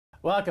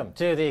Welcome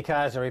to the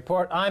Keiser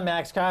Report. I'm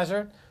Max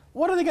Keiser.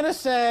 What are they going to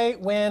say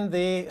when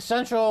the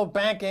central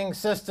banking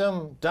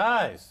system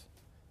dies?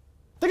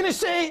 They're going to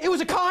say it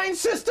was a kind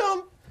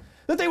system?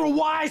 That they were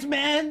wise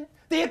men?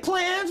 They had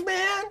plans,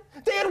 man?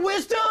 They had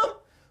wisdom?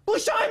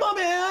 Bushima,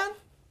 man?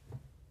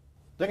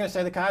 They're going to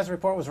say the Keiser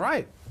Report was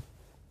right.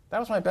 That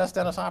was my best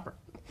Dennis Hopper.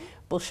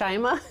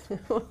 Bushima?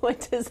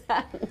 What does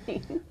that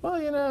mean?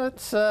 Well, you know,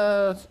 it's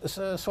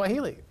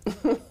Swahili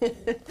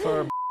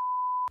for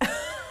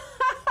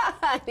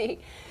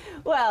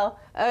Well,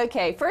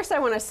 okay, first I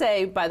want to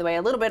say, by the way,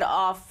 a little bit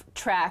off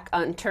track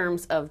in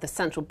terms of the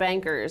central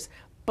bankers,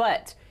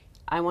 but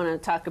I want to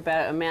talk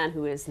about a man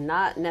who is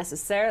not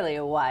necessarily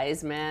a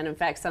wise man. In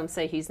fact, some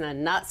say he's a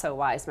not so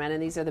wise man,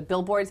 and these are the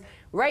billboards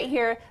right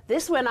here.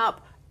 This went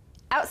up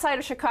outside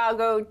of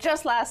Chicago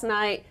just last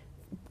night,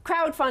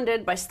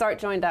 crowdfunded by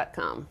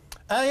StartJoin.com.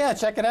 Oh yeah,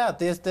 check it out.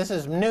 This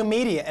is new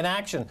media in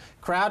action.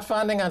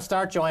 Crowdfunding on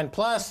StartJoin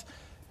plus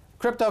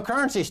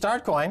cryptocurrency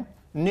StartCoin.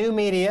 New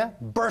media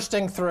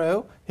bursting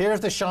through. Here's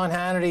the Sean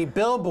Hannity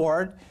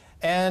billboard.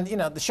 And, you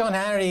know, the Sean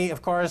Hannity,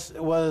 of course,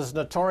 was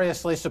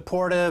notoriously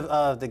supportive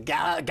of the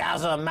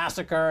Gaza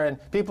massacre, and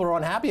people were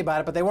unhappy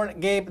about it, but they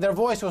weren't their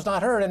voice was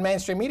not heard in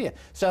mainstream media.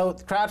 So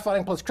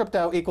crowdfunding plus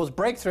crypto equals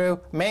breakthrough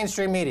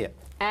mainstream media.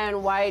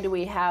 And why do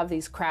we have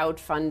these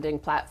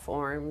crowdfunding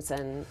platforms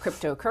and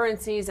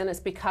cryptocurrencies? And it's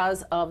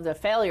because of the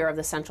failure of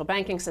the central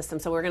banking system.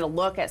 So we're going to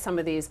look at some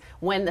of these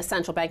when the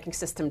central banking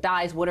system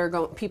dies. What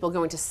are people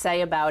going to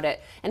say about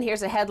it? And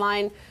here's a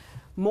headline.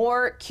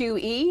 More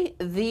QE.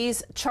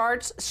 These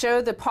charts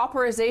show the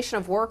pauperization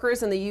of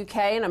workers in the UK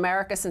and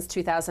America since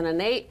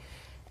 2008.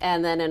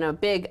 And then in a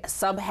big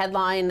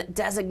sub-headline,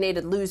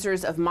 designated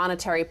losers of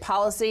monetary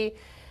policy.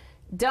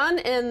 Done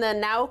in the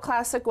now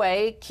classic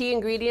way, key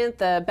ingredient,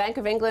 the Bank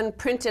of England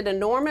printed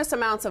enormous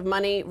amounts of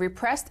money,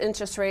 repressed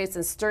interest rates,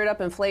 and stirred up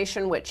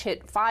inflation, which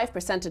hit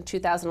 5% in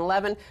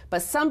 2011.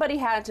 But somebody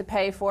had to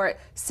pay for it.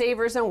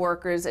 Savers and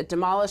workers. It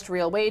demolished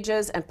real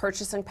wages and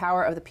purchasing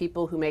power of the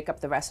people who make up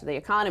the rest of the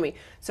economy.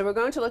 So we're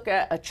going to look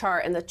at a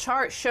chart, and the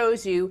chart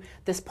shows you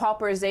this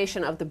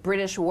pauperization of the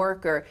British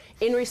worker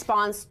in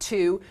response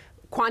to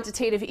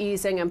quantitative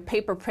easing and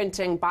paper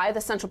printing by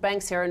the central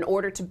banks here in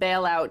order to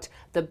bail out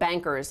the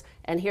bankers.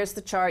 And here's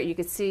the chart. You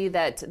can see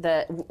that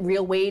the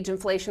real wage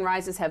inflation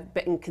rises have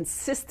been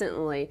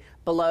consistently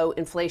below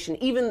inflation,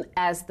 even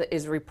as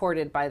is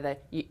reported by the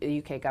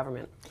UK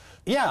government.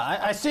 Yeah,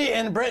 I see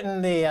in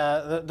Britain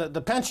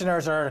the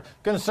pensioners are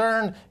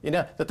concerned, you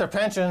know, that their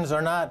pensions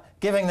are not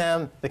giving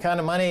them the kind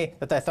of money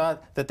that they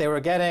thought that they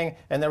were getting,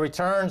 and the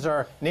returns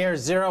are near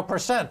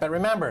 0%. But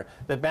remember,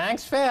 the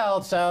banks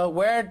failed, so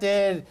where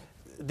did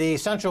the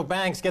central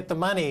banks get the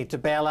money to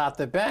bail out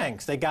the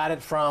banks? They got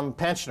it from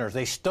pensioners.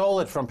 They stole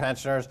it from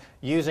pensioners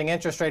using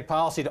interest rate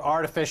policy to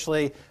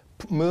artificially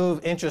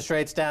move interest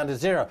rates down to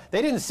zero.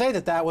 They didn't say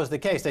that that was the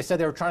case. They said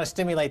they were trying to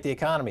stimulate the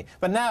economy.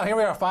 But now, here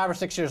we are 5 or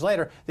 6 years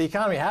later, the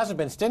economy hasn't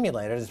been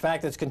stimulated. In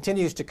fact, it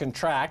continues to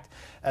contract.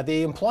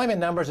 The employment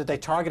numbers that they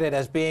targeted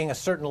as being a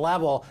certain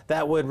level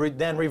that would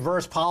then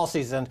reverse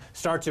policies and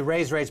start to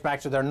raise rates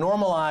back to their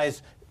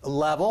normalized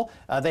level.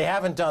 They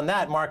haven't done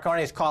that. Mark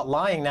Carney is caught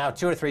lying now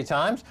 2 or 3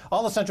 times.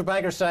 All the central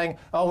bankers saying,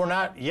 oh, we're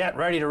not yet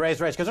ready to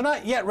raise rates, because they're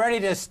not yet ready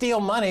to steal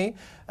money.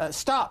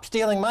 Stop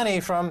stealing money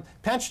from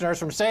pensioners,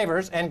 from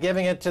savers, and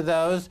giving it to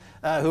those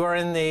who are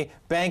in the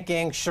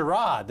banking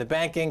charade, the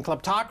banking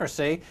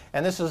kleptocracy.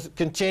 And this is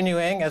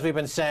continuing, as we've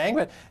been saying.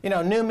 But, you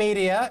know, new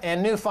media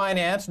and new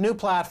finance, new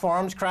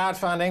platforms,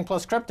 crowdfunding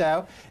plus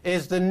crypto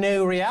is the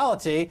new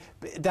reality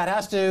that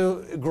has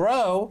to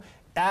grow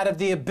out of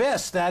the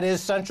abyss that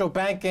is central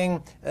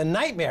banking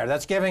nightmare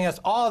that's giving us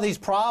all these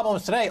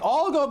problems today.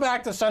 All go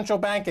back to central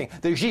banking.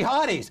 The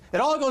jihadis,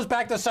 it all goes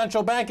back to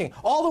central banking.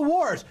 All the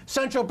wars,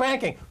 central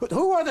banking.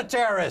 Who are the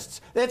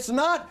terrorists? It's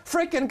not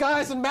freaking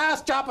guys in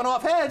masks chopping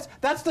off heads.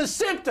 That's the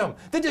symptom.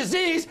 The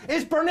disease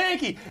is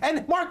Bernanke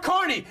and Mark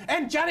Carney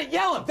and Janet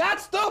Yellen.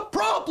 That's the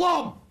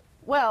problem.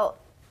 Well,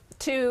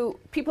 to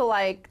people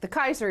like the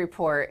Keiser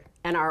Report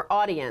and our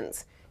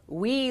audience,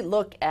 we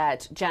look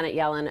at Janet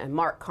Yellen and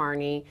Mark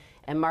Carney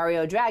and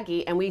Mario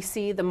Draghi, and we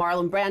see the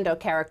Marlon Brando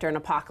character in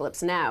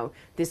Apocalypse Now,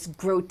 this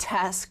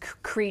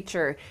grotesque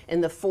creature in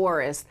the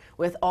forest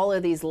with all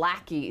of these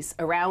lackeys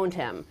around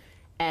him,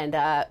 and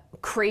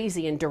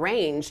crazy and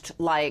deranged,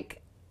 like,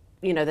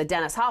 you know, the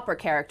Dennis Hopper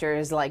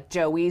characters like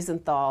Joe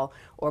Wiesenthal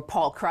or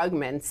Paul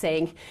Krugman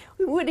saying,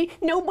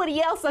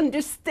 nobody else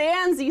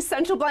understands these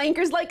central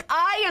bankers like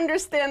I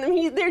understand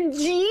them. They're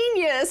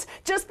genius.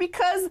 Just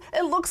because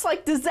it looks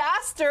like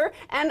disaster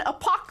and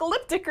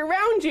apocalyptic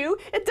around you,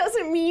 it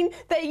doesn't mean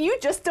that you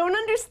just don't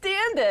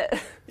understand it.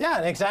 Yeah,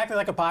 and exactly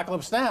like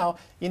Apocalypse Now,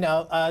 you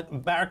know,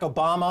 Barack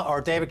Obama or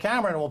David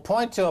Cameron will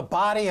point to a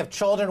body of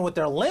children with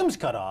their limbs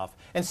cut off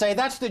and say,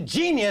 that's the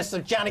genius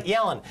of Janet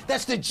Yellen.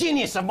 That's the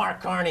genius of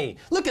Mark Carney.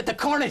 Look at the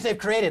carnage they've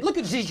created. Look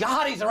at these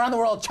jihadis around the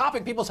world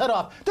chopping people's head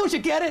off. Don't you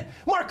get it?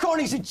 Mark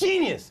Carney's a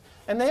genius.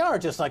 And they are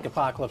just like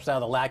Apocalypse Now,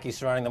 the lackey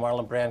surrounding the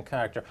Marlon Brand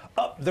character.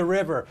 Up the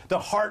river, the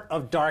heart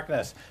of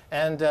darkness.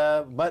 And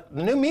but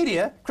the new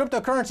media,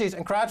 cryptocurrencies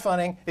and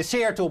crowdfunding is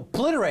here to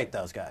obliterate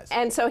those guys.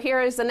 And so here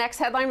is the next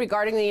headline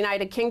regarding the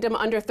United Kingdom.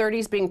 Under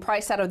 30s being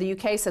priced out of the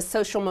UK, says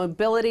social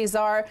mobility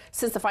czar.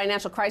 Since the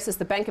financial crisis,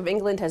 the Bank of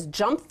England has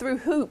jumped through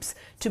hoops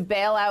to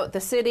bail out the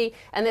city.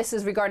 And this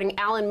is regarding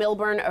Alan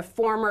Milburn, a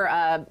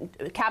former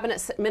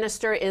cabinet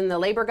minister in the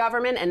Labour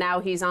government, and now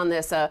he's on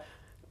this.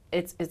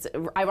 It's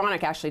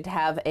ironic, actually, to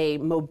have a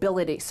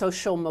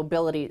social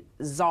mobility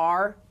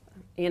czar.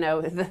 You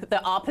know,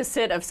 the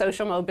opposite of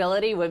social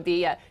mobility would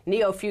be a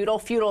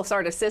feudal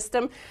sort of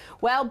system.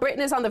 Well,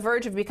 Britain is on the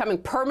verge of becoming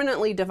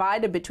permanently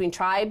divided between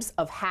tribes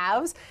of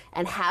haves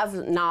and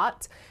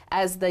have-nots,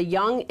 as the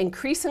young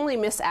increasingly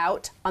miss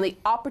out on the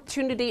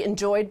opportunity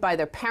enjoyed by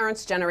their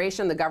parents'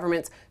 generation, the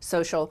government's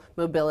social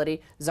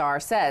mobility czar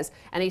says.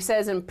 And he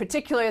says in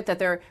particular that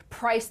they're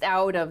priced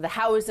out of the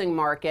housing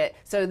market.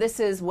 So this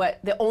is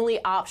what the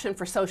only option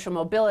for social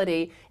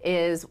mobility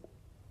is,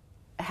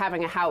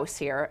 having a house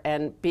here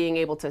and being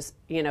able to,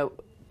 you know,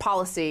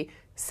 policy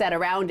set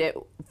around it,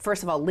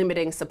 first of all,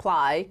 limiting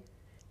supply,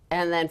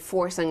 and then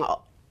forcing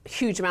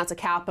huge amounts of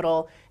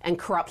capital and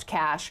corrupt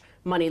cash,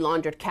 money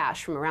laundered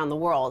cash from around the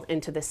world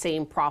into the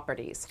same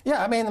properties.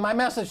 Yeah, I mean, my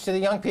message to the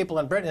young people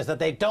in Britain is that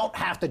they don't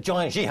have to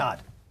join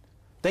jihad.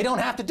 They don't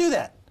have to do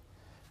that.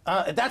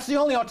 That's the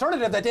only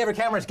alternative that David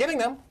Cameron is giving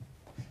them.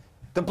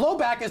 The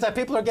blowback is that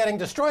people are getting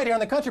destroyed here in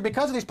the country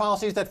because of these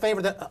policies that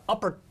favor the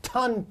upper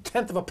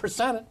tenth of a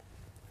percent.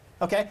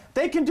 Okay,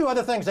 they can do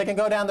other things. They can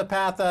go down the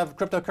path of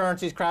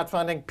cryptocurrencies,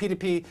 crowdfunding,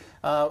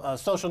 P2P,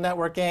 social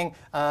networking.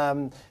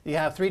 You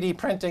have 3D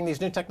printing,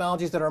 these new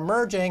technologies that are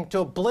emerging to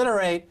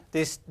obliterate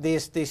the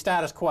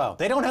status quo.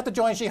 They don't have to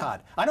join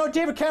jihad. I know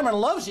David Cameron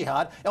loves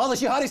jihad. All the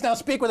jihadis now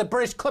speak with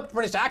a clipped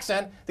British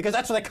accent because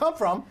that's where they come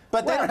from,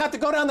 but they don't have to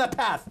go down that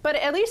path. But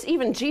at least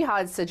even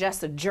jihad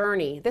suggests a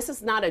journey. This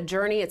is not a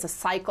journey, it's a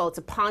cycle. It's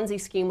a Ponzi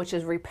scheme, which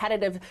is a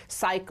repetitive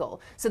cycle.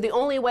 So the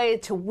only way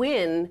to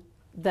win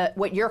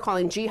what you're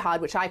calling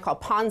jihad, which I call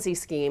Ponzi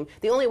scheme,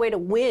 the only way to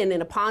win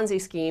in a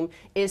Ponzi scheme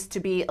is to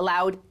be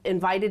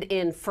invited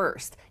in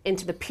first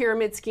into the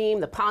pyramid scheme,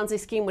 the Ponzi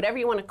scheme, whatever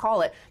you want to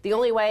call it. The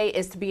only way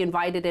is to be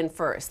invited in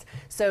first.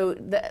 So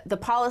the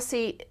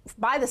policy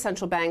by the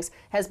central banks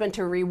has been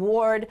to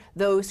reward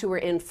those who were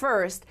in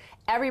first.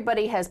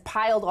 Everybody has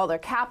piled all their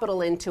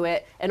capital into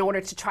it in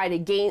order to try to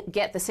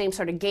get the same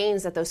sort of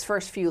gains that those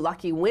first few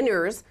lucky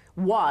winners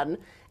won.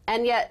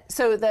 And yet,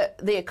 so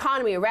the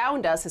economy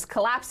around us is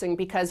collapsing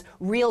because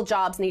real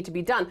jobs need to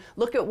be done.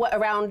 Look at what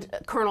around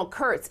Colonel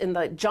Kurtz in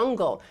the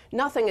jungle.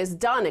 Nothing is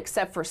done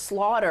except for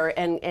slaughter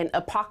and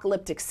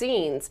apocalyptic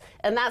scenes.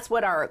 And that's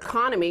what our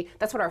economy,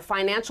 that's what our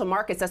financial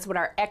markets, that's what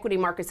our equity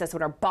markets, that's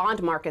what our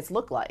bond markets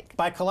look like.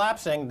 By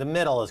collapsing, the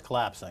middle is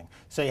collapsing.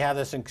 So you have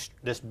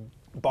this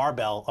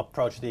barbell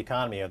approach to the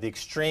economy of the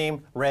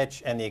extreme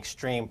rich and the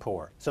extreme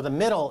poor. So the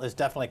middle is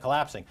definitely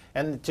collapsing.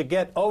 And to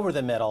get over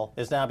the middle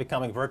is now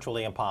becoming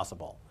virtually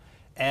impossible.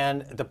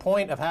 And the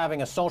point of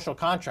having a social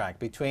contract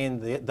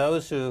between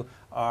those who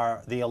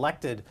are the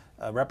elected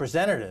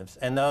representatives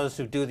and those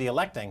who do the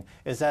electing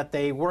is that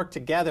they work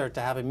together to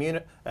have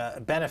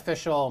a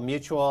beneficial,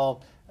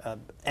 mutual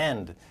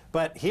end.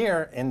 But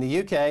here in the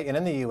UK and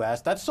in the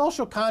US, that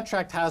social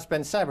contract has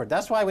been severed.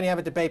 That's why when you have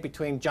a debate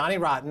between Johnny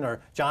Rotten or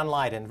John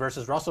Lydon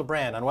versus Russell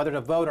Brand on whether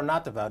to vote or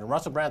not to vote, and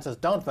Russell Brand says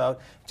don't vote,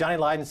 Johnny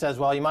Lydon says,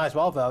 well, you might as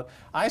well vote.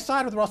 I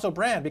side with Russell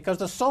Brand because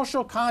the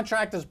social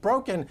contract is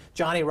broken,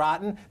 Johnny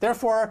Rotten.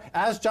 Therefore,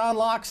 as John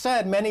Locke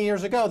said many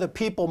years ago, the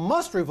people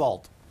must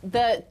revolt.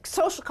 The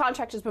social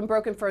contract has been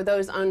broken for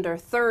those under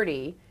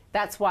 30.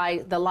 That's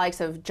why the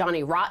likes of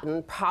Johnny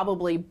Rotten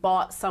probably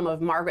bought some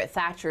of Margaret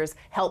Thatcher's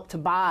Help to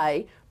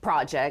Buy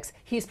projects.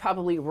 He's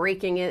probably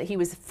raking in. He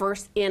was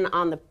first in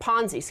on the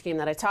Ponzi scheme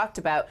that I talked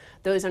about.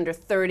 Those under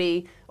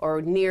 30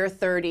 or near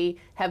 30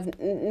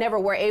 never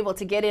were able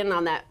to get in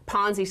on that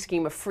Ponzi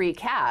scheme of free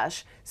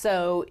cash.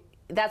 So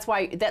that's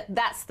why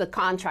that's the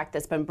contract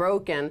that's been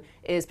broken,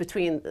 is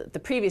between the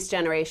previous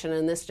generation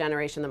and this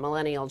generation, the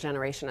millennial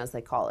generation, as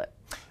they call it.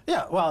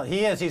 Yeah, well,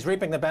 he's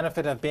reaping the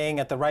benefit of being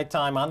at the right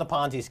time on the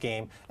Ponzi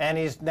scheme, and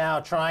he's now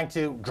trying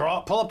to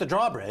pull up the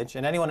drawbridge,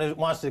 and anyone who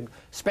wants to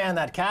span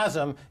that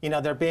chasm, you know,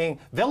 they're being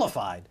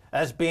vilified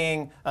as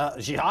being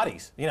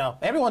jihadis. You know,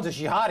 everyone's a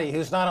jihadi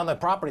who's not on the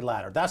property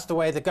ladder. That's the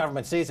way the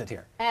government sees it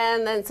here.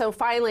 And then so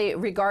finally,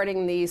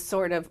 regarding these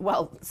sort of,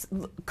 well,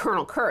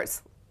 Colonel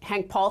Kurtz,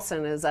 Hank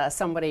Paulson is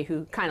somebody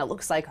who kind of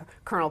looks like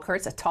Colonel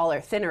Kurtz, a taller,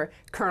 thinner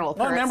Colonel Kurtz.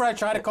 Well, remember I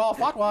tried to call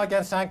fatwa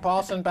against Hank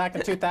Paulson back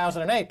in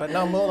 2008, but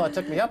no mullah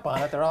took me up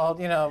on it. They're all,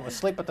 you know,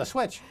 asleep at the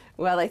switch.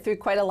 Well, they threw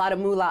quite a lot of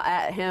moolah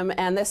at him,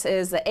 and this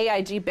is the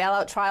AIG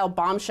bailout trial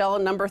bombshell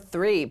number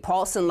 3.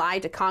 Paulson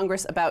lied to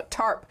Congress about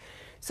TARP.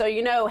 So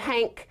you know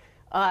Hank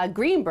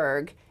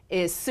Greenberg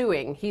is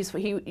suing.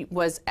 He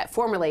was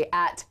formerly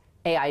at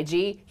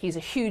AIG. He's a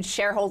huge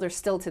shareholder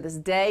still to this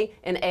day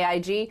in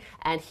AIG,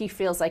 and he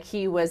feels like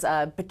he was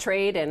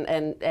betrayed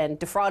and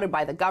defrauded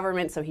by the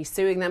government, so he's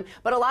suing them.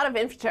 But a lot of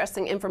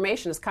interesting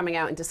information is coming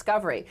out in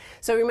Discovery.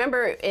 So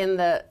remember, in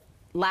the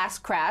last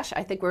crash,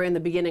 I think we're in the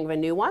beginning of a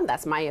new one.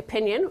 That's my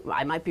opinion.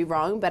 I might be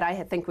wrong, but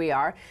I think we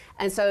are.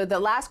 And so the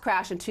last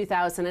crash in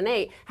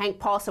 2008, Hank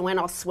Paulson went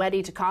all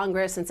sweaty to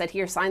Congress and said,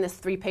 here, sign this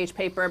 3-page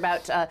paper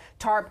about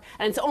TARP.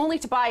 And it's only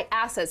to buy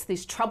assets,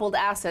 these troubled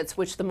assets,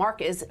 which the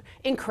market is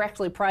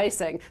incorrectly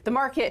pricing. The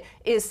market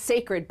is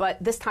sacred,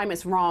 but this time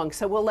it's wrong.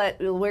 So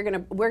we're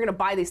gonna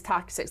buy these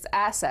toxic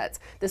assets.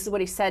 This is what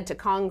he said to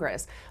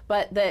Congress.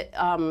 But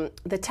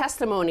the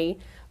testimony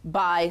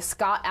by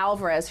Scott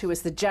Alvarez, who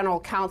is the general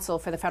counsel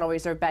for the Federal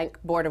Reserve Bank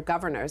Board of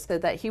Governors,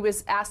 that he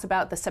was asked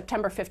about the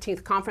September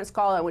 15th conference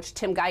call in which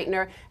Tim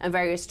Geithner and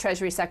various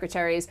Treasury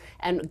secretaries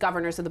and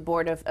governors of the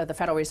board of the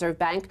Federal Reserve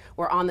Bank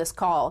were on this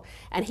call.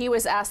 And he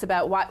was asked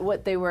about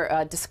what they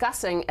were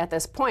discussing at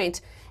this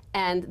point,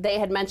 and they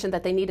had mentioned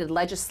that they needed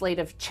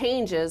legislative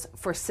changes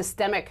for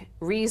systemic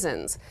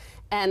reasons.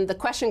 And the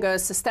question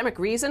goes, systemic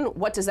reason?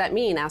 What does that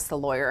mean? Asked the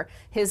lawyer.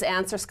 His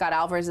answer, Scott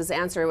Alvarez's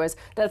answer, was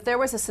that if there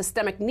was a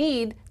systemic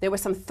need, there was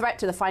some threat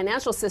to the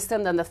financial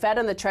system, then the Fed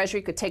and the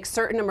Treasury could take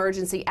certain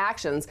emergency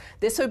actions.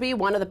 This would be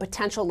one of the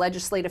potential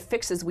legislative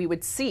fixes we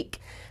would seek.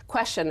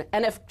 Question,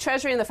 and if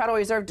Treasury and the Federal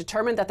Reserve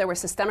determined that there were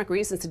systemic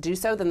reasons to do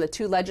so, then the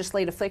two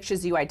legislative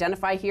fixes you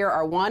identify here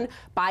are: one,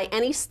 buy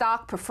any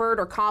stock, preferred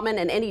or common,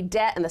 and any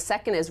debt, and the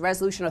second is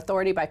resolution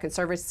authority by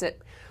conservatorship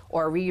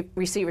or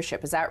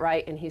receivership. Is that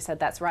right? And he said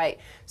that's right.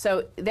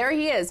 So there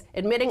he is,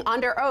 admitting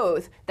under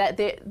oath that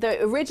the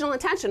original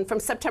intention from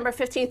September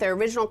 15th, their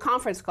original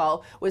conference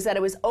call, was that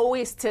it was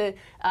always to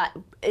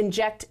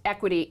inject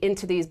equity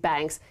into these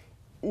banks,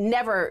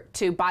 never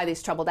to buy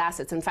these troubled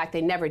assets. In fact,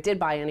 they never did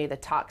buy any of the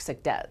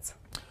toxic debts.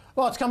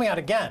 Well, it's coming out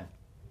again,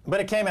 but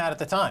it came out at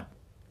the time.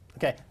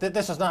 Okay,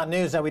 this is not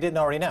news that we didn't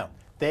already know.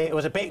 It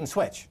was a bait and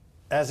switch,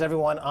 as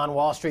everyone on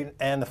Wall Street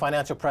and the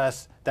financial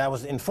press that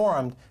was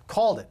informed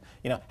called it.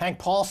 You know, Hank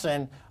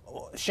Paulson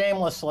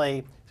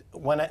shamelessly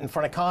went in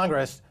front of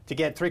Congress to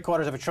get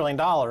 $750 billion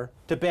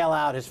to bail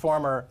out his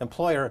former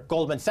employer,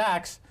 Goldman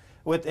Sachs,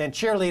 and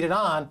cheerleaded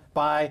on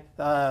by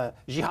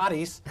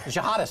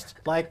jihadists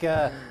like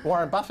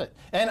Warren Buffett.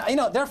 And, you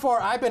know,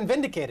 therefore, I've been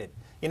vindicated.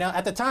 You know,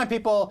 at the time,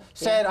 people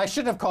said I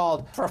shouldn't have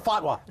called for a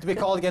fatwa to be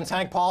called against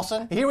Hank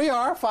Paulson. Here we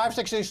are,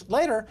 5-6 years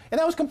later, and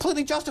that was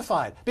completely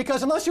justified.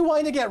 Because unless you're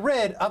willing to get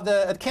rid of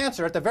the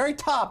cancer at the very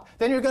top,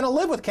 then you're going to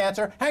live with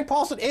cancer. Hank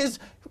Paulson is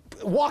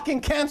walking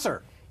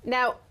cancer.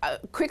 Now,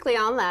 quickly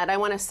on that, I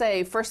want to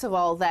say, first of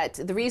all, that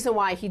the reason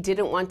why he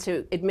didn't want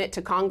to admit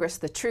to Congress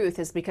the truth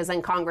is because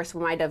then Congress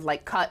might have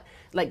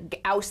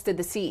ousted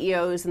the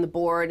CEOs and the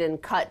board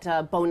and cut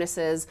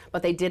bonuses,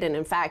 but they didn't.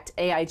 In fact,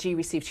 AIG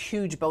received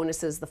huge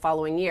bonuses the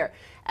following year.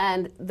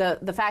 And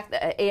the fact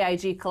that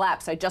AIG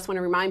collapsed, I just want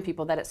to remind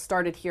people that it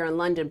started here in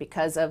London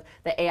because of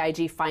the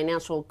AIG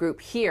financial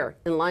group here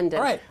in London,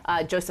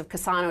 right. Joseph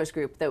Cassano's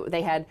group.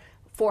 They had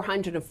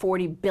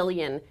 $440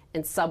 billion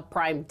in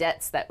subprime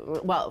debts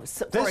that, well,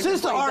 this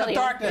is the art of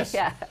darkness.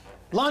 Yeah.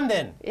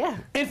 London. Yeah.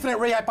 Infinite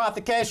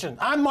rehypothecation.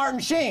 I'm Martin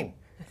Sheen.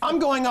 I'm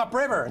going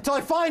upriver until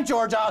I find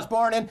George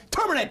Osborne and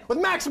terminate with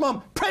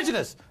maximum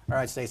prejudice. All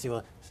right, Stacey,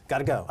 well,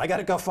 gotta go. I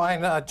gotta go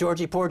find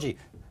Georgie Porgy.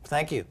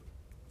 Thank you.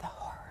 The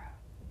horror.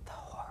 The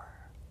horror.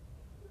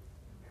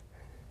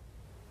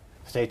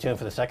 Stay tuned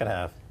for the second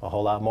half. A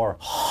whole lot more.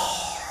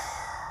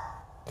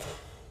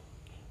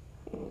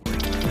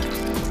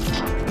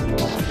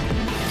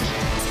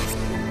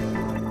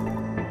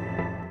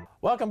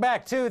 Welcome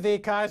back to the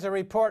Keiser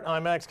Report.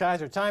 I'm Max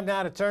Keiser. Time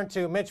now to turn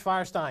to Mitch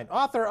Firestein,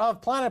 author of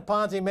Planet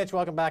Ponzi. Mitch,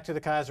 welcome back to the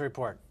Keiser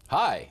Report.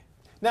 Hi.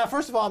 Now,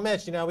 first of all,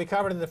 Mitch, you know, we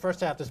covered in the first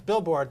half this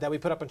billboard that we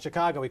put up in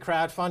Chicago. We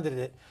crowdfunded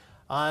it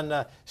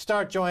on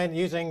StartJoin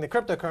using the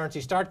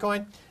cryptocurrency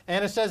StartCoin,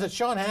 and it says that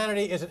Sean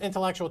Hannity is an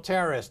intellectual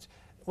terrorist.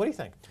 What do you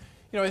think?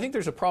 You know, I think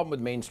there's a problem with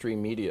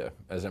mainstream media,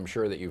 as I'm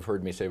sure that you've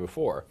heard me say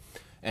before,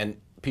 and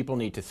people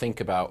need to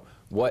think about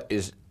what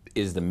is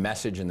the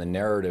message and the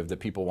narrative that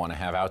people want to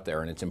have out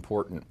there, and it's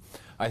important.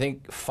 I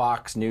think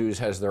Fox News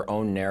has their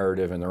own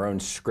narrative and their own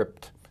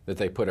script that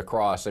they put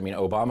across. I mean,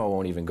 Obama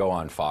won't even go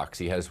on Fox.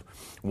 He has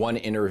one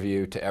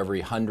interview to every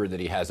 100 that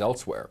he has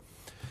elsewhere.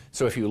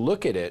 So if you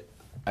look at it,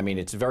 I mean,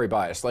 it's very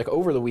biased. Like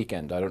over the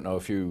weekend, I don't know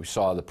if you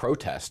saw the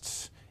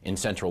protests in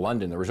central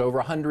London. There was over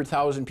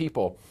 100,000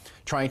 people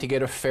trying to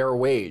get a fair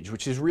wage,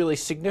 which is really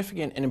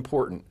significant and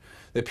important.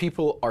 That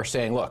people are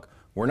saying, look,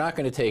 we're not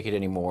going to take it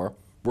anymore.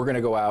 We're going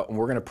to go out and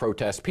we're going to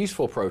protest,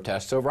 peaceful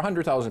protests, over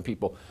 100,000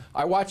 people.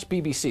 I watched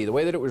BBC, the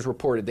way that it was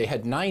reported, they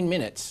had 9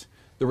 minutes.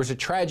 There was a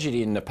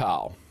tragedy in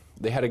Nepal.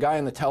 They had a guy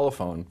on the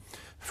telephone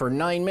for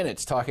 9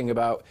 minutes talking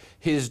about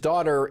his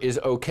daughter is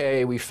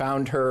okay, we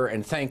found her,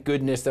 and thank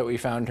goodness that we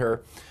found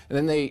her. And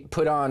then they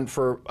put on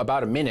for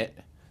about a minute,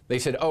 they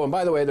said, oh, and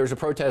by the way, there's a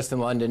protest in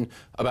London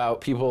about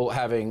people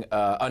having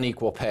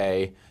unequal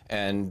pay,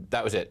 and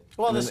that was it.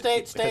 Well, the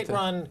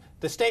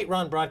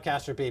state-run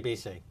broadcaster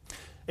BBC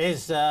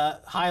is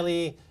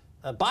highly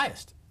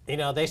biased you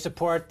know, they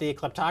support the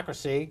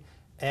kleptocracy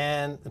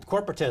and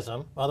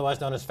corporatism, otherwise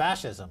known as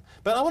fascism.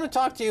 But I want to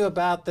talk to you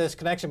about this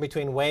connection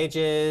between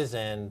wages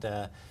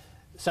and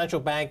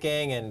central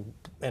banking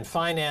and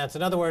finance.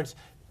 In other words,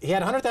 he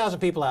had 100,000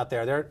 people out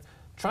there. They're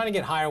trying to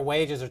get higher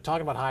wages. They're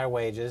talking about higher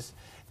wages.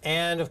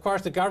 And of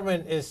course, the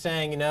government is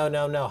saying,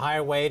 no,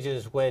 higher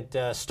wages would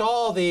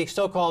stall the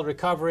so-called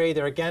recovery.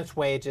 They're against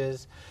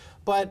wages.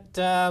 But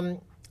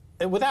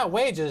without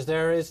wages,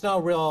 there is no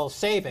real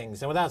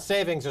savings. And without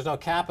savings, there's no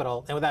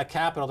capital. And without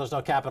capital, there's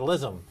no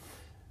capitalism.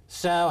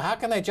 So how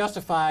can they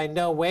justify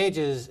no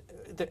wages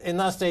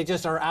unless they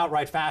just are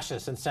outright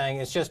fascists and saying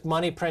it's just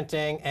money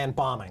printing and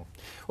bombing?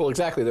 Well,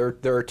 exactly.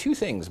 There are two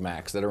things,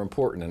 Max, that are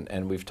important,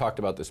 and we've talked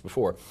about this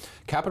before.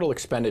 Capital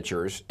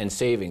expenditures and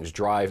savings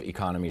drive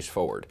economies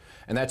forward,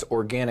 and that's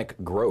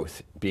organic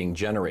growth being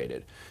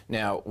generated.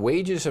 Now,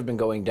 wages have been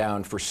going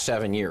down for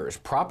 7 years.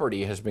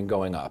 Property has been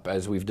going up,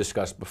 as we've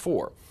discussed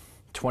before.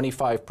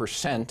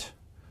 25%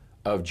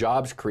 of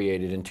jobs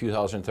created in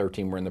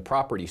 2013 were in the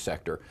property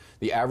sector.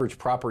 The average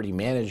property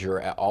manager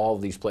at all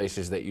of these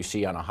places that you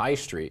see on a high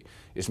street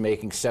is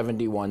making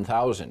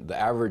 $71,000. The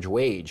average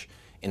wage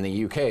in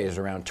the UK is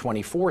around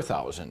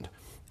 $24,000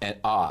 and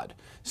odd.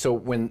 So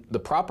when the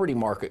property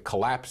market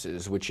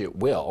collapses, which it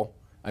will,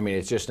 I mean,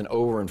 it's just an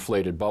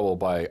overinflated bubble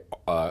by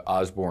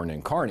Osborne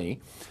and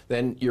Carney,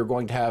 then you're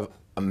going to have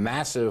a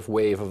massive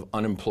wave of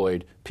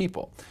unemployed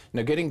people.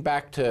 Now, getting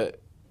back to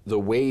the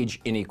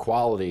wage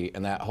inequality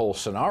and that whole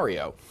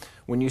scenario,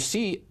 when you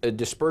see a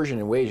dispersion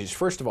in wages,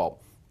 first of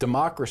all,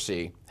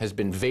 democracy has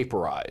been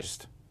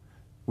vaporized.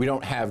 We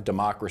don't have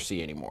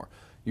democracy anymore.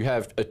 You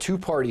have a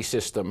two-party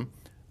system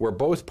where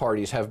both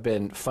parties have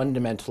been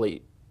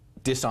fundamentally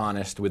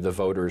dishonest with the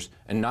voters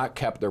and not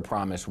kept their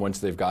promise once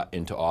they've got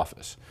into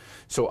office.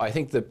 So I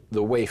think that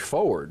the way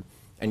forward,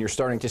 and you're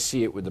starting to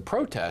see it with the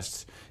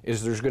protests,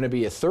 is there's going to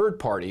be a third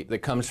party that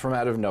comes from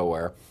out of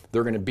nowhere.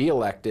 They're going to be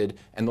elected,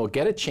 and they'll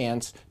get a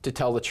chance to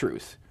tell the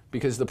truth.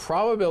 Because the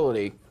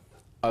probability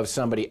of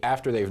somebody,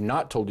 after they've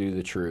not told you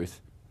the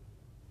truth,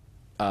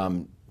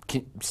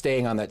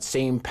 staying on that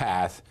same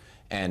path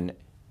and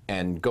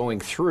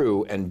going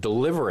through and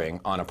delivering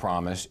on a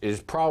promise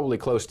is probably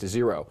close to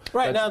zero.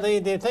 Right. Now,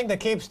 the thing that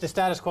keeps the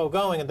status quo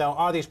going, though,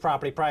 are these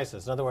property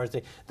prices. In other words,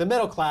 the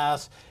middle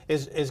class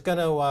is going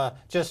to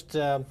just,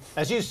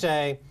 as you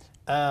say,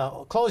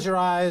 close your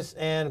eyes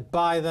and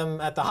buy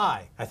them at the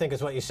high, I think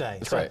is what you say.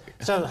 That's right.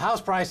 So house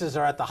prices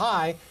are at the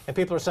high, and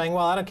people are saying,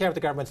 well, I don't care what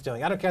the government's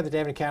doing. I don't care that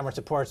David Cameron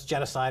supports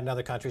genocide in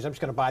other countries. I'm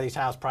just going to buy these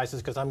house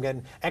prices because I'm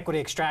getting equity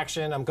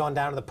extraction. I'm going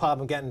down to the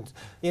pub. I'm getting,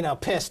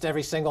 pissed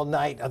every single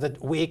night of the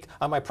week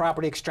on my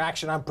property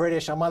extraction. I'm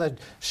British. I'm on the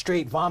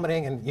street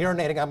vomiting and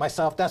urinating on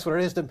myself. That's what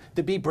it is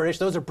to be British.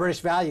 Those are British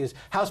values.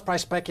 House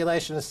price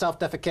speculation and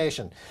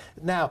self-defecation.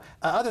 Now,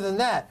 other than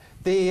that,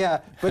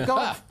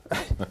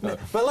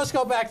 but let's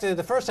go back to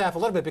the first half a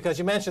little bit, because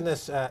you mentioned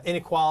this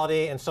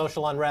inequality and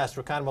social unrest.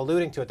 We're kind of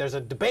alluding to it. There's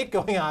a debate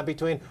going on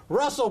between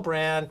Russell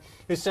Brand,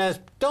 who says,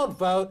 don't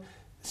vote,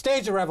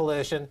 stage a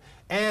revolution,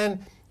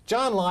 and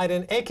John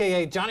Lydon,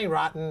 a.k.a. Johnny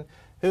Rotten,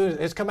 who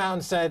has come out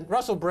and said,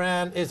 Russell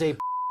Brand is a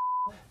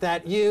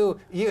that you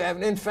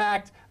have, in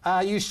fact,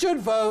 you should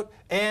vote,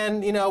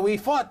 and, we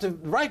fought the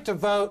right to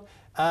vote.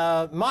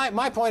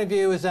 My point of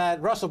view is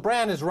that Russell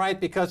Brand is right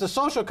because the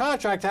social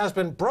contract has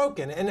been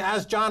broken. And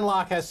as John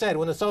Locke has said,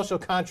 when the social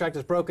contract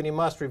is broken, you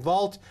must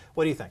revolt.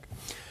 What do you think?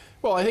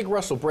 Well, I think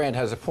Russell Brand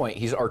has a point.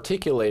 He's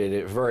articulated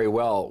it very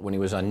well when he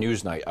was on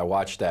Newsnight. I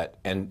watched that,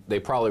 and they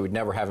probably would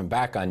never have him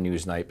back on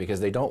Newsnight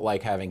because they don't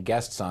like having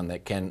guests on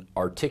that can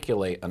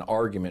articulate an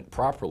argument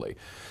properly.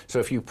 So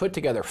if you put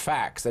together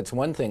facts, that's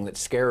one thing that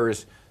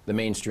scares the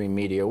mainstream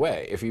media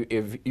away. If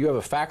you have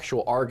a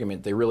factual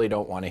argument, they really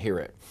don't want to hear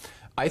it.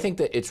 I think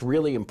that it's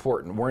really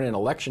important. We're in an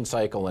election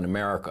cycle in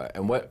America,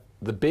 and what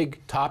the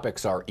big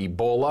topics are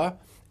Ebola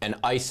and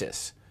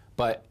ISIS.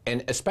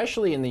 And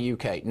especially in the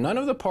UK, none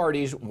of the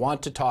parties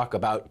want to talk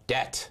about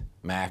debt,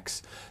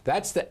 Max.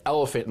 That's the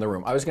elephant in the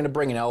room. I was going to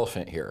bring an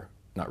elephant here.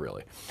 Not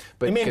really.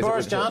 But you mean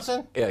Boris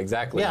Johnson? Yeah,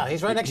 exactly. Yeah,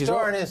 he's right next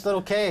door in his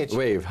little cage.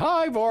 Wave.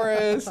 Hi,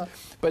 Boris.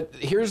 But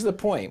here's the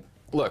point.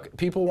 Look,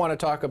 people want to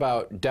talk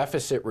about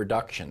deficit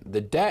reduction. The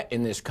debt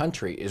in this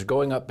country is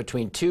going up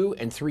between 2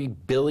 and 3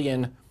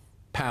 billion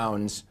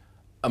pounds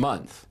a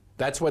month.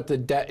 That's what the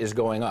debt is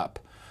going up.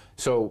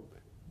 So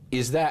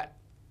is that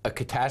a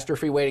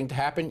catastrophe waiting to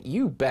happen?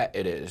 You bet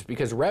it is,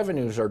 because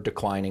revenues are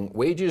declining,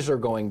 wages are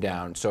going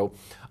down. So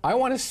I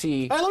want to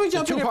see let me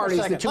jump in here for a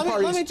second.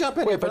 Let me jump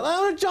in here. But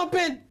let me jump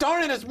in.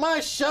 Darn it, it's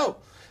my show.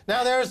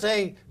 Now there's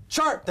a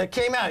chart that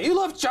came out. You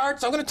love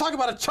charts. I'm going to talk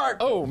about a chart.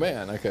 Oh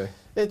man, okay.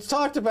 It's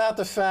talked about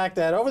the fact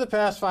that over the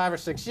past 5 or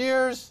 6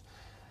 years,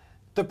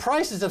 the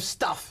prices of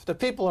stuff that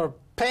people are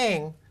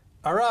paying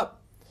are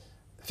up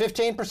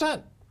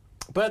 15%,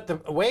 but the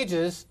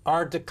wages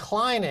are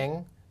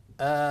declining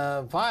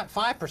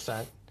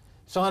 5%.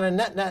 So on a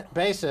net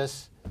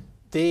basis,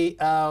 you've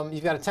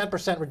got a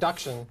 10%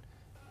 reduction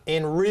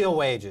in real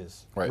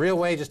wages. Right. Real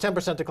wages,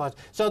 10% decline.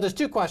 So there's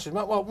two questions.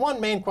 Well, one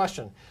main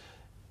question.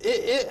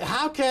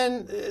 how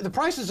can the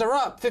prices are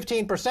up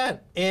 15%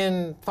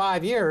 in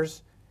 5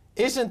 years?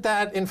 Isn't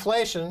that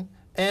inflation?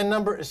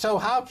 And so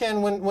how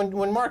can,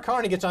 when Mark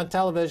Carney gets on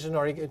television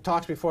or he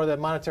talks before the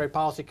Monetary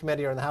Policy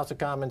Committee or in the House of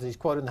Commons, he's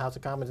quoted in the House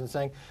of Commons and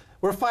saying,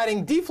 we're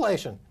fighting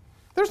deflation.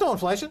 There's no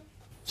inflation.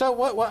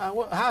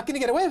 So how can he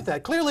get away with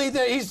that? Clearly,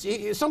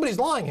 somebody's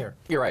lying here.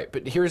 You're right,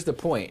 but here's the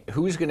point.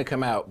 Who's going to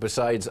come out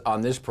besides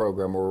on this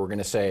program where we're going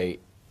to say,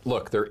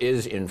 look, there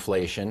is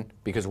inflation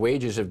because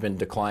wages have been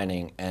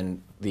declining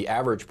and the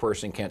average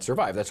person can't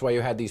survive. That's why you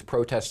had these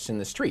protests in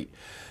the street.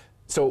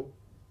 So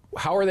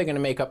how are they going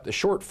to make up the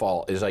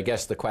shortfall is, I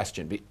guess, the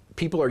question.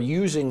 People are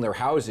using their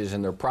houses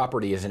and their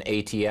property as an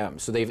ATM.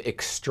 So they've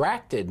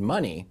extracted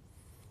money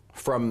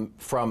from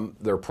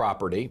their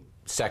property,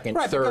 second,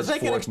 third,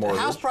 fourth mortgage.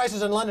 House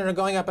prices in London are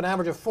going up an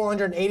average of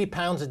 480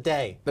 pounds a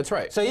day. That's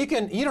right. So you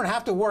don't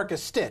have to work a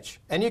stitch,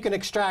 and you can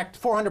extract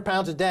 400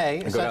 pounds a day,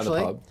 and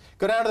essentially.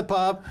 Go down to the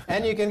pub,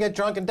 and you can get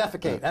drunk and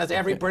defecate. As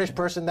every British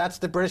person, that's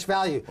the British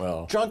value.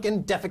 Well,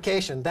 drunken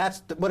defecation.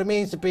 That's what it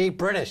means to be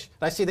British.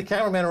 I see the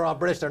cameramen are all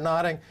British. They're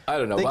nodding. I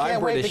don't know. They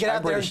can't wait to get out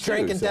I'm there British and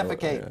drink too, and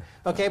defecate.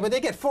 Yeah. Okay, but they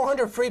get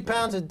 400 free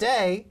pounds a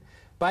day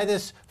by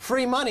this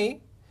free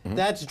money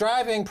that's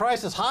driving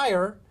prices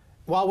higher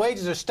while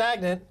wages are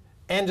stagnant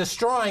and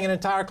destroying an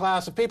entire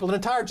class of people. An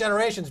entire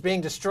generation is being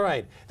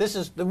destroyed. This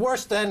is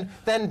worse than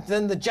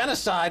the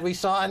genocide we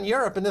saw in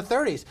Europe in the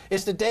 30s.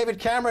 It's the David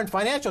Cameron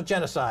financial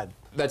genocide.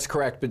 That's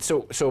correct. But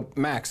so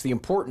Max, the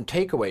important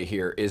takeaway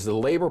here is the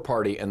Labour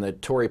Party and the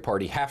Tory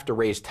Party have to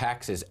raise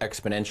taxes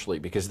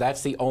exponentially because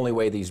that's the only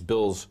way these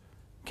bills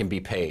can be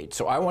paid.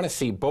 So I want to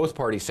see both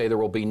parties say there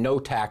will be no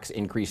tax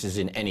increases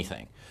in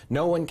anything.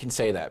 No one can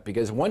say that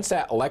because once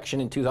that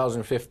election in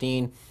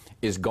 2015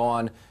 is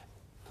gone,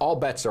 all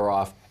bets are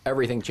off.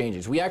 Everything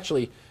changes. We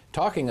actually,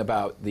 talking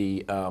about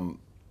the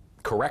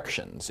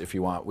corrections, if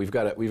you want, we've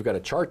got a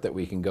chart that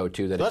we can go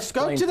to that Let's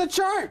go to the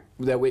chart.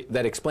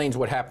 That explains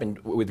what happened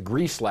with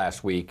Greece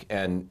last week.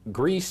 And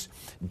Greece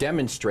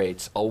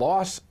demonstrates a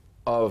loss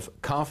of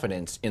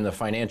confidence in the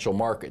financial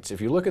markets. If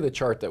you look at the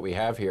chart that we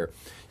have here,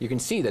 you can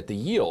see that the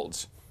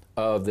yields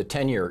of the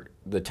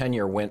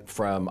 10-year went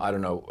from, I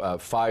don't know,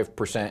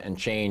 5% and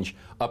change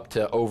up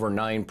to over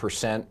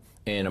 9%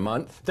 in a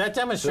month. That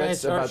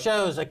demonstrates or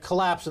shows a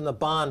collapse in the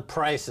bond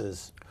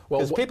prices.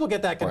 Because people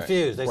get that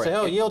confused. They say,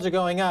 oh, yields are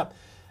going up.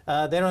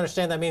 They don't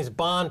understand that means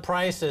bond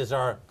prices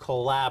are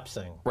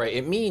collapsing. Right.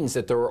 It means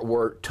that there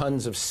were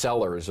tons of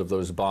sellers of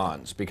those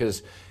bonds.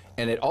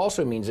 And it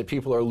also means that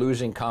people are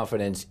losing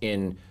confidence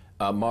in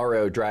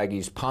Mario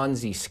Draghi's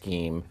Ponzi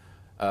scheme,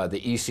 the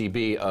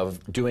ECB,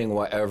 of doing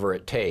whatever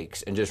it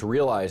takes and just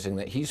realizing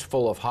that he's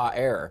full of hot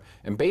air.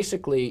 And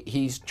basically,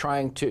 he's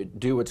trying to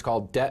do what's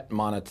called debt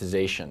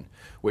monetization,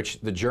 which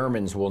the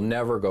Germans will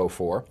never go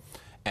for.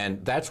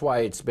 And that's why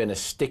it's been a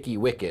sticky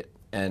wicket.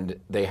 And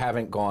they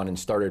haven't gone and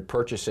started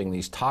purchasing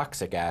these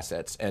toxic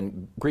assets.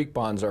 And Greek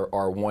bonds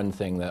are one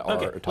thing that are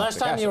toxic assets. Last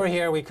time you were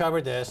here, we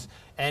covered this.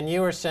 And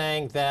you were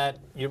saying that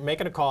you're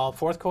making a call,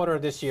 fourth quarter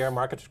of this year,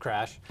 markets would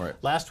crash. Right.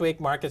 Last week,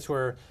 markets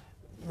were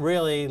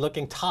really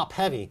looking top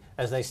heavy,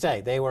 as they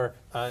say. They were,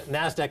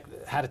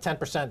 NASDAQ had a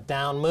 10%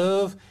 down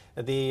move.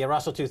 The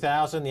Russell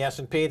 2000, the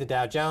S&P, the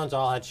Dow Jones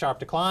all had sharp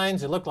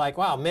declines. It looked like,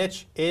 wow,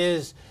 Mitch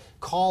is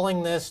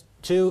calling this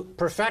to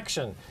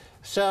perfection.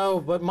 So,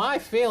 but my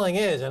feeling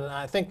is, and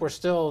I think we're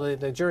still,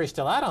 the jury's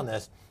still out on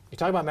this, you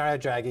talk about Mario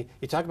Draghi,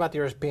 you talk about the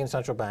European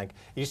Central Bank,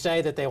 you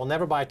say that they will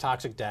never buy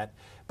toxic debt,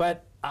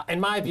 but in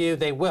my view,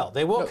 they will.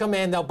 They will come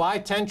in, they'll buy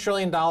 $10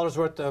 trillion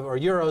worth of, or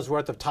euros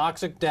worth of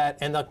toxic debt,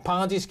 and the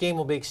Ponzi scheme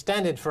will be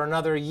extended for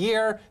another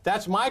year.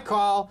 That's my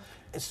call.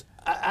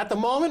 At the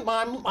moment,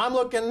 I'm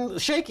looking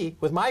shaky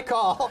with my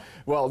call.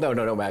 Well,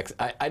 no, Max.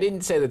 I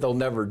didn't say that they'll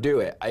never do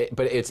it,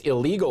 but it's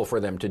illegal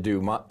for them to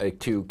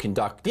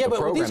conduct a program that's monetary.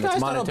 Yeah, but these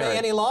guys don't obey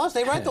any laws.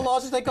 They write the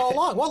laws as they go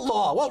along. What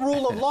law? What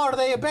rule of law do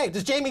they obey?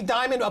 Does Jamie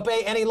Dimon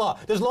obey any law?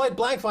 Does Lloyd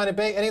Blankfein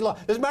obey any law?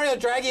 Does Mario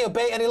Draghi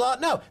obey any law?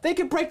 No. They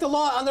can break the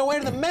law on their way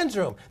to the men's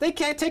room. They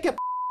can't take a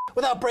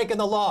without breaking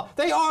the law.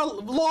 They are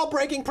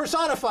law-breaking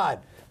personified.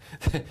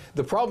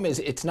 The problem is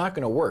it's not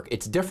going to work.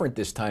 It's different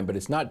this time, but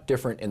it's not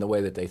different in the way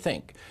that they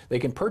think. They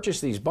can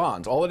purchase these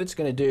bonds. All that it's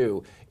going to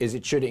do is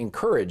it should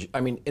encourage,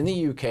 I mean, in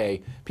the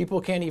UK, people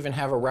can't even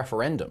have a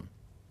referendum.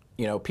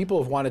 You know,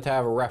 people have wanted to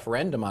have a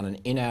referendum on an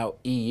in-out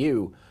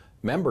EU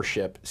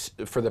membership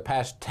for the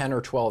past 10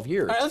 or 12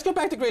 years. All right, let's go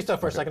back to Greece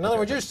stuff for a second. In other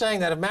words, you're saying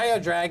that if Mario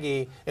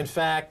Draghi, in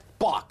fact,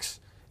 balks,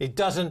 he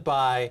doesn't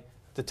buy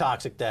the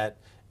toxic debt,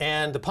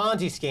 and the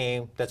Ponzi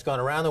scheme that's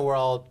gone around the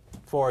world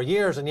for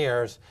years and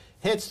years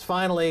hits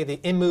finally the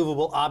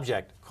immovable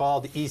object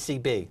called the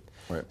ECB.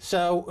 Right.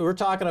 So we're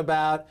talking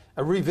about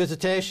a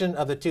revisitation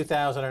of the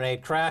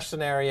 2008 crash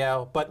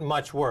scenario, but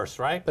much worse,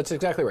 right? That's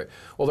exactly right.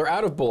 Well, they're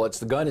out of bullets.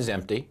 The gun is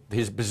empty.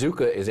 His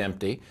bazooka is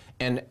empty.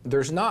 And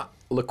there's not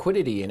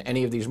liquidity in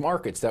any of these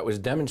markets that was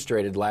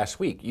demonstrated last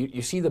week.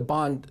 You see the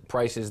bond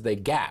prices, they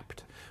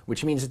gapped.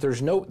 which means that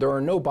there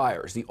are no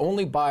buyers. The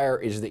only buyer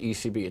is the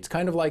ECB. It's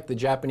kind of like the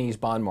Japanese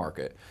bond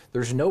market.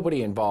 There's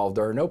nobody involved.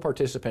 There are no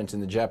participants in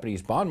the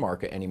Japanese bond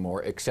market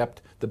anymore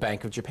except the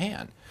Bank of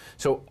Japan.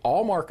 So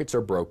all markets are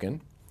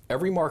broken.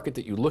 Every market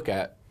that you look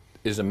at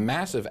is a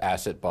massive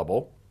asset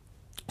bubble.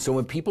 So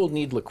when people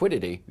need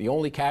liquidity, the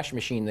only cash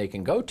machine they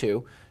can go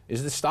to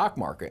is the stock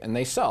market, and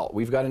they sell.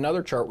 We've got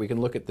another chart. We can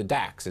look at the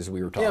DAX as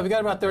we were talking. Yeah, we got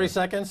about 30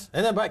 seconds.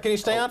 And then, can you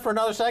stay on for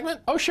another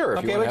segment? Oh, sure.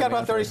 Okay, we got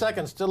about 30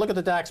 seconds to look at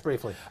the DAX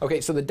briefly.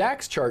 Okay, so the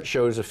DAX chart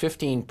shows a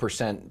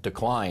 15%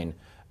 decline,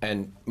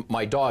 and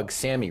my dog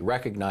Sammy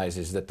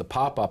recognizes that the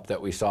pop-up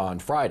that we saw on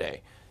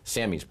Friday,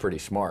 Sammy's pretty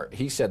smart.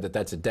 He said that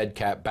that's a dead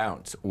cat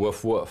bounce.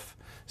 Woof, woof.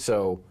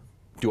 So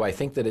do I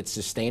think that it's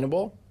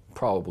sustainable?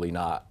 Probably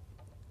not.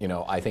 You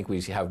know, I think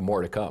we have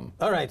more to come.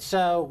 All right,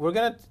 so we're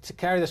going to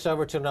carry this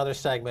over to another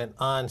segment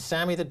on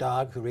Sammy the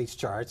dog who reads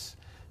charts,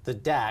 the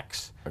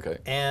DAX, okay,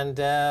 and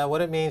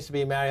what it means to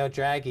be Mario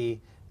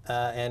Draghi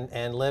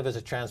and live as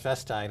a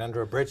transvestite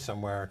under a bridge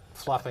somewhere,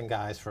 fluffing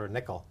guys for a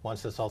nickel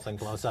once this whole thing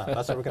blows up.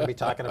 That's what we're going to be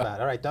talking about.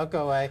 All right, don't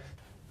go away.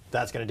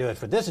 That's going to do it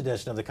for this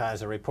edition of the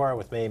Keiser Report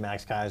with me,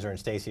 Max Keiser, and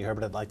Stacey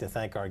Herbert. I'd like to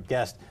thank our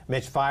guest,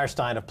 Mitch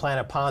Firestein of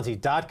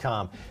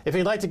PlanetPonzi.com. If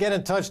you'd like to get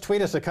in touch,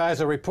 tweet us at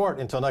Keiser Report.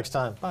 Until next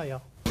time, bye,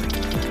 y'all.